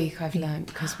Yeah. this week. I've learned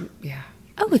because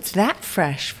Oh, it's that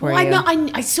fresh for Well,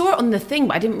 you. I saw it on the thing,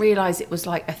 but I didn't realise it was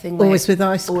like a thing. Always with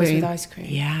ice Always cream. with ice cream.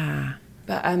 Yeah.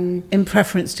 But In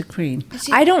preference to cream.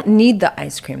 I don't need the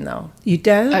ice cream though. You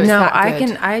don't? Oh, it's No, that I good.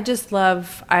 can. I just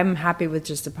love. I'm happy with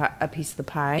just a piece of the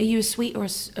pie. are you a sweet or a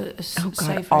Oh God,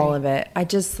 savoury? all of it. I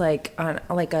just like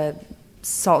a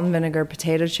salt and vinegar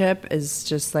potato chip is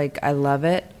just like I love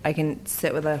it. I can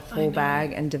sit with a whole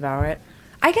bag and devour it.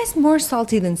 I guess more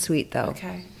salty than sweet though.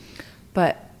 Okay.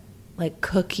 But like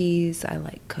cookies, I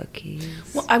like cookies.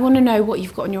 Well, I want to know what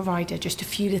you've got on your rider. Just a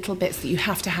few little bits that you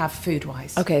have to have food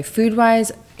wise. Okay, food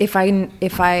wise, if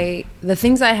I the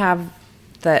things I have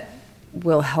that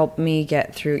will help me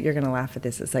get through. You're gonna laugh at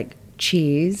this. It's like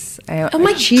cheese. Oh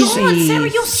my God, Sarah,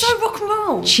 you're so rock and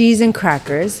roll. Cheese and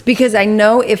crackers, because I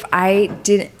know if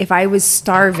I was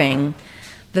starving,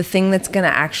 the thing that's gonna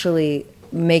actually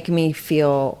make me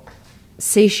feel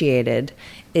satiated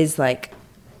is like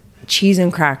cheese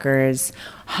and crackers,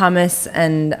 hummus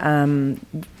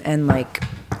and like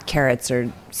carrots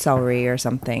or celery or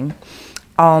something,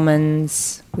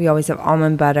 almonds. We always have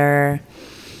almond butter.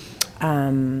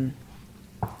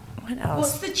 What else?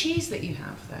 What's the cheese that you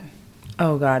have though?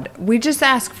 Oh God, we just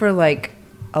ask for like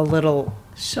a little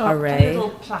array, a little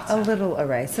platter. a little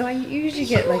array. So I usually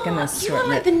get like an You are assortment.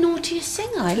 like the naughtiest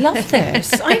singer. I love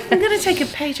this. I'm going to take a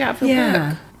page out of your Yeah.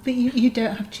 book. But you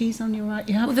don't have cheese on your right.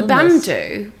 You have Well, the hummus. band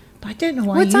do. But I don't know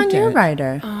why What's you on your don't.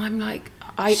 rider? Oh, I'm like,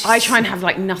 I try and have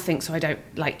like nothing, so I don't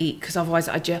like eat, because otherwise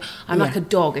I'm like a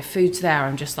dog. If food's there,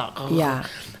 I'm just like, oh. Yeah.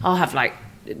 I'll have like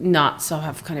nuts. I'll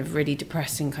have kind of really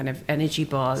depressing kind of energy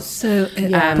bars. So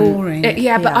boring.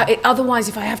 But otherwise,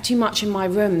 if I have too much in my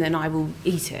room, then I will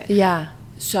eat it. Yeah.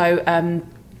 So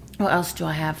what else do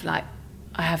I have? Like,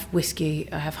 I have whiskey.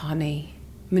 I have honey,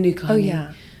 Manuka honey. Oh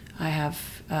yeah. I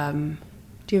have.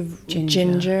 Do you have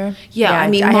ginger? Yeah, I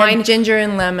mean, I have ginger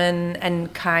and lemon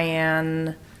and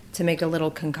cayenne to make a little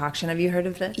concoction. Have you heard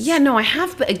of this? Yeah, no, I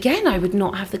have, but again, I would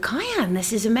not have the cayenne.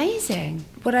 This is amazing.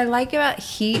 What I like about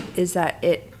heat is that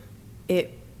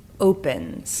it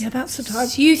opens. Yeah, that's what I.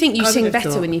 So you think you sing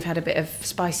better when you've had a bit of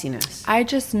spiciness? I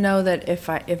just know that if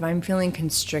I'm feeling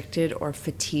constricted or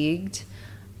fatigued,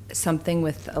 something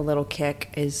with a little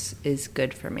kick is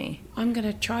good for me. I'm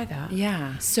gonna try that.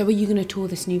 Yeah. So are you gonna tour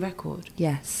this new record?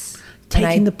 Yes.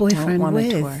 Taking the boyfriend don't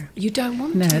with. tour. You don't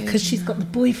want No, to? because she's got the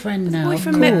boyfriend now.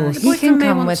 boyfriend of course. He can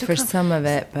come with for some of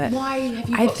it, but why have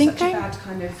you I got think such a bad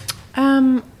kind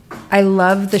of? I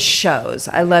love the shows.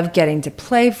 I love getting to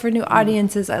play for new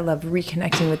audiences. I love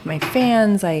reconnecting with my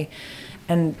fans. My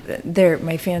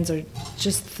fans are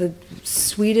just the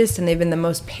sweetest, and they've been the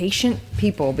most patient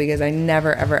people, because I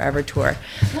never ever tour.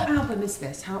 What album is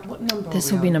this? What number?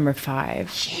 This will be number 5.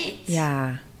 Shit.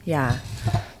 Yeah.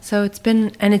 So it's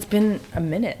been a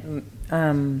minute.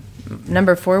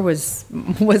 Number 4 was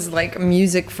like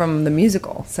music from the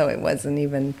musical, so it wasn't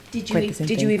even. Did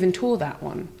Did you even tour that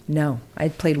one? No, I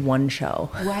played one show.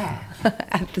 Where?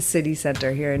 At the City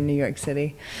Center here in New York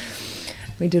City.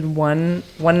 We did one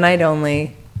night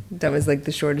only. That was like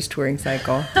the shortest touring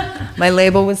cycle. My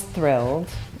label was thrilled.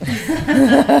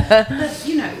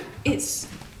 You know,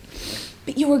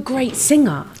 but you're a great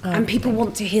singer, and people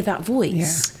want to hear that voice. Yeah.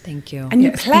 Thank you. And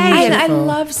you play. And I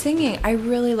love singing. I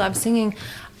really love singing.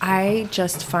 I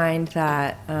just find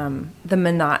that the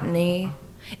monotony,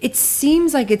 it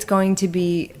seems like it's going to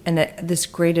be this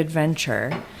great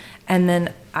adventure. And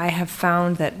then I have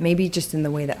found that maybe just in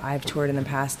the way that I've toured in the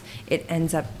past, it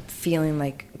ends up feeling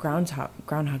like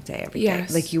Groundhog Day every day.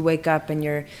 Yes. Like you wake up and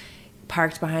you're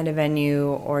parked behind a venue,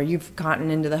 or you've gotten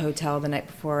into the hotel the night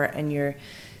before and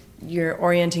you're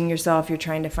orienting yourself, you're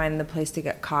trying to find the place to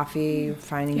get coffee,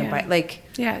 finding a bite. Like,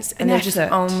 yes, and there's just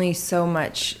only so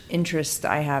much interest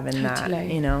I have in Totally. that,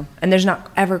 you know. And there's not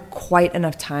ever quite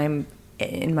enough time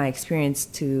in my experience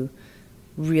to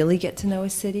really get to know a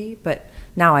city, but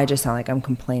now I just sound like I'm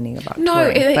complaining about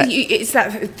touring. It's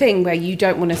that thing where you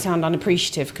don't want to sound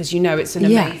unappreciative because you know it's an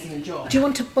amazing job. Do you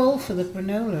want a bowl for the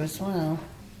granola as well?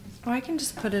 Oh, I can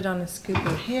just put it on a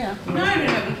scooper. Yeah. No,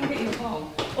 we can get you a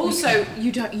bowl. Also,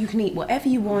 you can eat whatever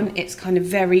you want. It's kind of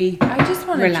very I just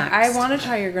want to. relaxed. I want to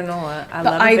try your granola. I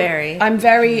love a berry. I'm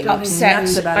very upset.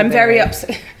 nuts about a I'm very berry.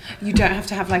 upset. You don't have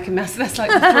to have like a mess. That's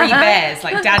like 3 bears,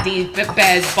 like Daddy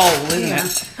Bear's bowl, isn't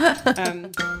it?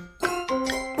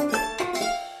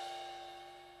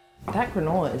 That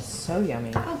granola is so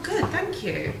yummy. Oh, good, thank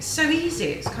you. It's so easy.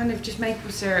 It's kind of just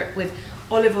maple syrup with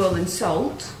olive oil and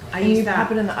salt. And you pop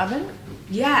it in the oven?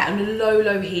 Yeah, on a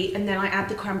low heat, and then I add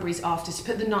the cranberries after to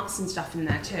put the nuts and stuff in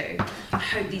there too. I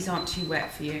hope these aren't too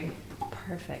wet for you.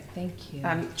 Perfect, thank you.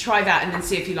 Try that and then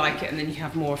see if you like it, and then you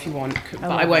have more if you want. But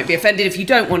I won't be offended if you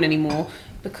don't want any more,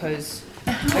 because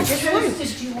How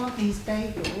toasted do you want these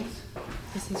bagels?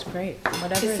 This is great.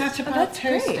 Whatever. Is that about that's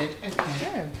toasted? great. Okay.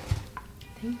 Sure.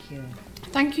 Thank you.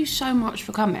 thank you so much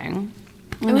for coming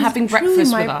It and was having truly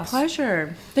breakfast my with us.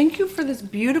 pleasure. Thank you for this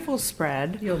beautiful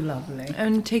spread You're lovely.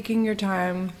 and taking your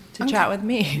time to chat with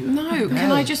me. No,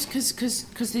 can I just,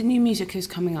 because the new music is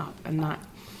coming up, and that,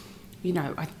 you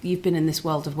know, you've been in this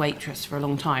world of Waitress for a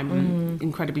long time, and I'm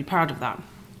incredibly proud of that.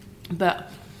 But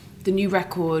the new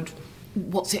record,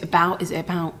 what's it about? Is it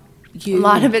about you? A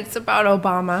lot of it's about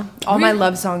Obama. All my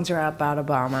love songs are about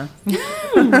Obama.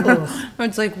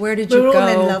 It's like, where did you We're go? all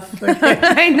in love with it.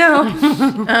 I know.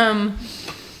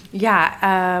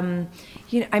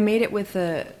 You know, I made it with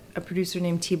a producer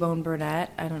named T-Bone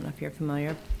Burnett. I don't know if you're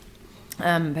familiar,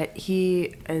 but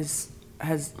he is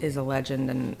a legend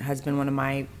and has been one of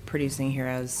my producing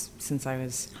heroes since I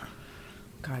was,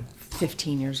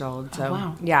 15 years old. So,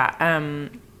 wow. Yeah.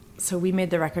 So we made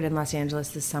the record in Los Angeles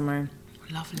this summer.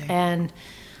 Lovely. And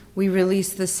we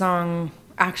released the song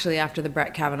actually after the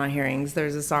Brett Kavanaugh hearings.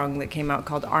 There's a song that came out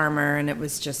called Armor, and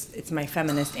it's my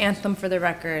feminist anthem for the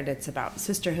record. It's about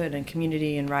sisterhood and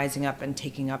community and rising up and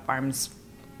taking up arms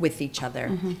with each other.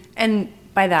 Mm-hmm. And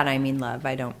by that I mean love.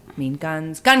 I don't mean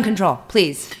guns. Gun control,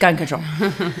 please. Gun control.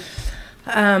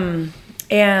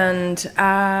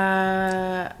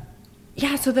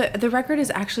 So the record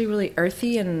is actually really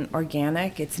earthy and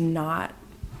organic. It's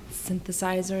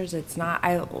synthesizers. It's not.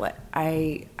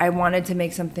 I wanted to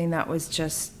make something that was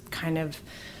just kind of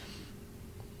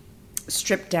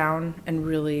stripped down and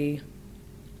really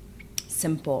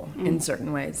simple in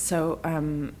certain ways. So,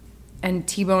 and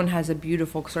T-Bone has a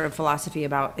beautiful sort of philosophy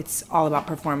about it's all about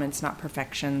performance, not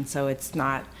perfection. So it's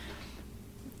not.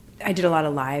 I did a lot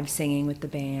of live singing with the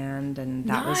band, and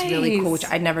that was really cool, which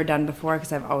I'd never done before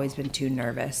because I've always been too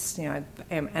nervous, and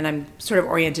I'm sort of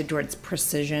oriented towards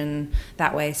precision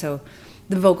that way. So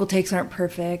the vocal takes aren't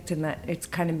perfect, and that it's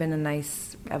kind of been a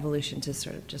nice evolution to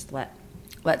sort of just let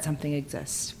something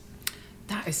exist.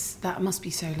 That must be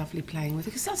so lovely playing with,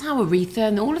 because that's how Aretha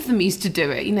and all of them used to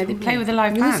do it. They play with a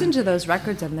live band. Listen to those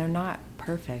records, and they're not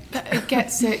perfect. But it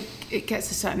gets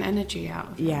a certain energy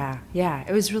out of it. Yeah.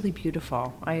 It was really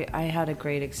beautiful. I had a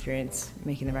great experience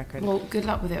making the record. Well, good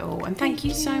luck with it all, and thank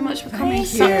you so much for coming.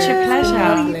 Such a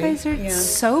pleasure. You guys are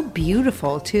so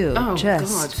beautiful too. Oh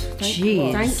just, God,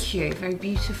 thank you. Very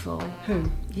beautiful.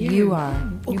 Who? You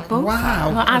are. You both wow.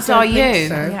 are. Well, as are you.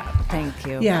 So. Yeah, thank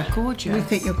you. Yeah, gorgeous. We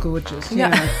think you're gorgeous.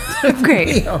 Yeah,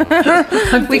 great.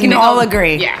 We can all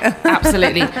agree. Yeah,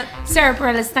 absolutely. Sarah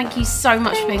Bareilles, thank you so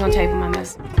much for being on Table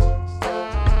Manners.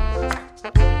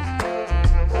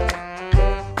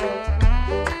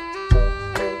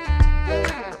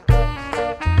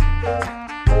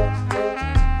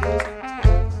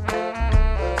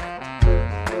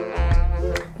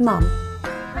 Mum,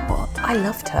 what? I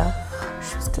loved her.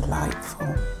 She was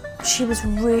delightful. She was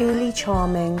really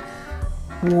charming,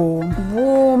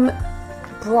 warm,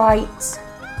 bright,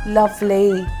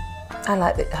 lovely. I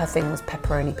like that her thing was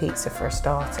pepperoni pizza for a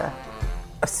starter.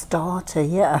 A starter,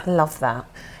 yeah. Love that.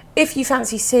 If you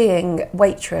fancy seeing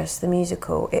Waitress, the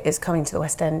musical, it is coming to the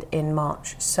West End in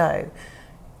March, so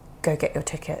go get your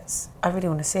tickets. I really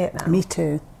want to see it now. Me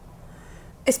too.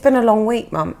 It's been a long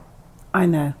week, Mum. I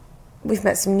know. We've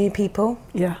met some new people.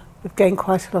 Yeah, we've gained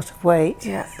quite a lot of weight.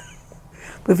 Yeah.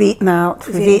 We've eaten out,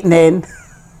 we've eaten in.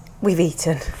 We've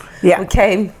eaten. Yeah. We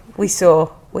came, we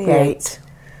saw, we ate.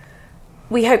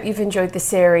 We hope you've enjoyed the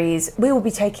series. We will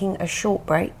be taking a short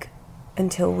break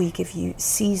until we give you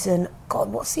season...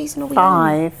 God, what season are we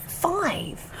on?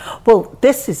 5. Well,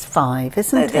 this is 5,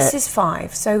 isn't it? This is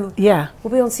 5, so yeah,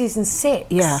 we'll be on season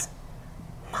 6. Yeah.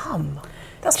 Mum,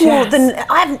 that's more than...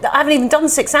 I haven't even done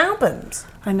 6 albums.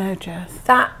 I know, Jess.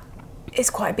 That is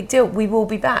quite a big deal. We will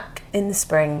be back in the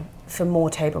spring for more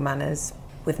Table Manners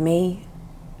with me,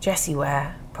 Jessie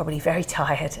Ware, probably very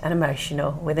tired and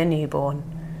emotional with a newborn,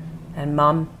 and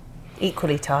Mum,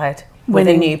 equally tired with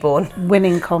a newborn.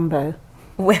 Winning combo.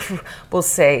 We'll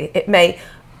see. It may...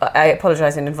 I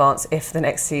apologise in advance if the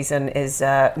next season is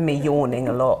me yawning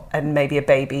a lot and maybe a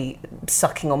baby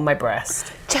sucking on my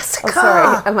breast. Jessica! Oh,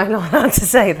 sorry, am I not allowed to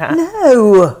say that?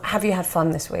 No! Have you had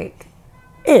fun this week?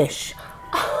 Ish.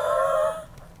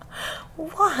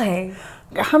 Why?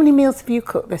 How many meals have you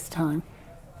cooked this time?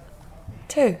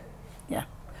 2. Yeah.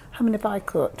 How many have I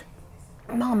cooked?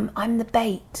 Mum, I'm the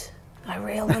bait. I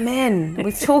reel them in.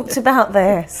 We've talked about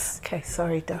this. Okay,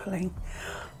 sorry, darling.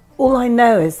 All I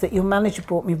know is that your manager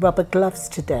bought me rubber gloves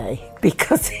today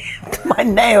because my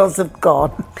nails have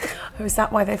gone. Oh, is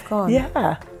that why they've gone?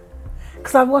 Yeah.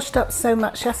 Because I washed up so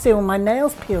much yesterday, all my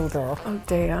nails peeled off. Oh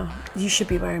dear. You should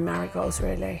be wearing marigolds,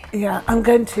 really. Yeah, I'm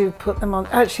going to put them on.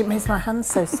 Actually, it makes my hands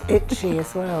so itchy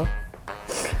as well.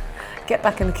 Get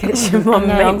back in the kitchen, Mum.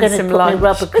 I'm going to put my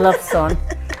rubber gloves on.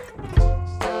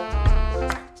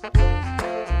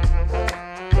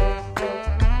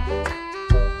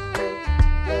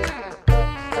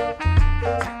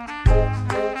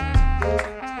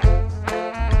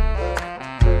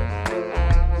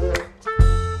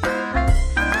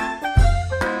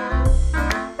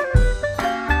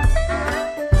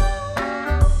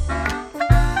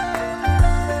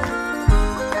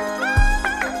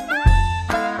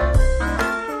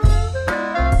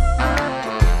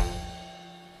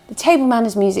 Table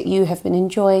Manners music you have been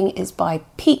enjoying is by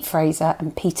Pete Fraser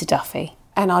and Peter Duffy.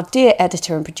 And our dear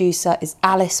editor and producer is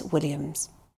Alice Williams.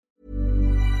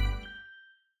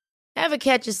 Ever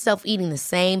catch yourself eating the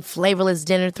same flavorless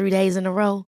dinner 3 days in a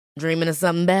row? Dreaming of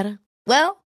something better?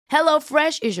 Well,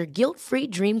 HelloFresh is your guilt-free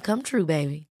dream come true,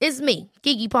 baby. It's me,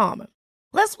 Keke Palmer.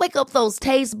 Let's wake up those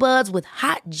taste buds with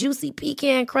hot, juicy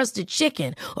pecan-crusted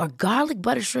chicken or garlic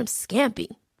butter shrimp scampi.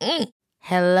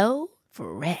 Hello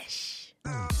Fresh.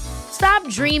 Stop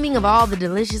dreaming of all the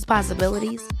delicious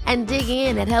possibilities and dig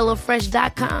in at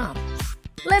HelloFresh.com.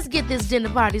 Let's get this dinner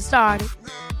party started.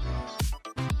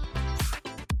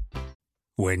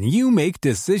 When you make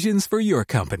decisions for your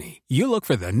company, you look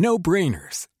for the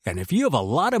no-brainers. And if you have a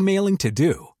lot of mailing to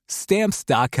do,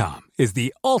 Stamps.com is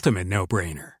the ultimate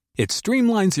no-brainer. It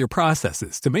streamlines your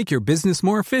processes to make your business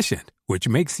more efficient, which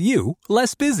makes you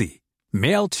less busy.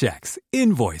 Mail checks,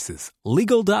 invoices,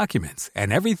 legal documents,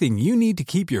 and everything you need to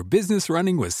keep your business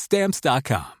running with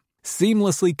Stamps.com.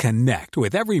 Seamlessly connect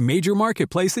with every major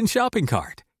marketplace and shopping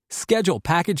cart. Schedule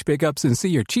package pickups and see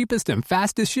your cheapest and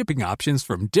fastest shipping options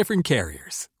from different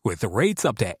carriers, with rates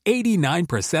up to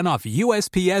 89% off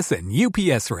USPS and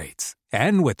UPS rates.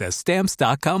 And with the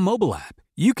Stamps.com mobile app,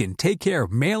 you can take care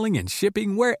of mailing and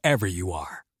shipping wherever you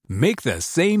are. Make the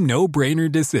same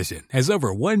no-brainer decision as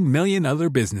over 1 million other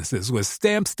businesses with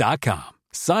Stamps.com.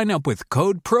 Sign up with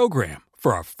code PROGRAM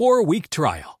for a 4-week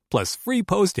trial, plus free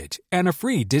postage and a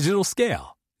free digital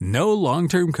scale. No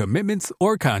long-term commitments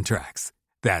or contracts.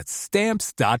 That's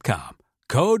Stamps.com.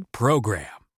 Code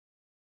PROGRAM.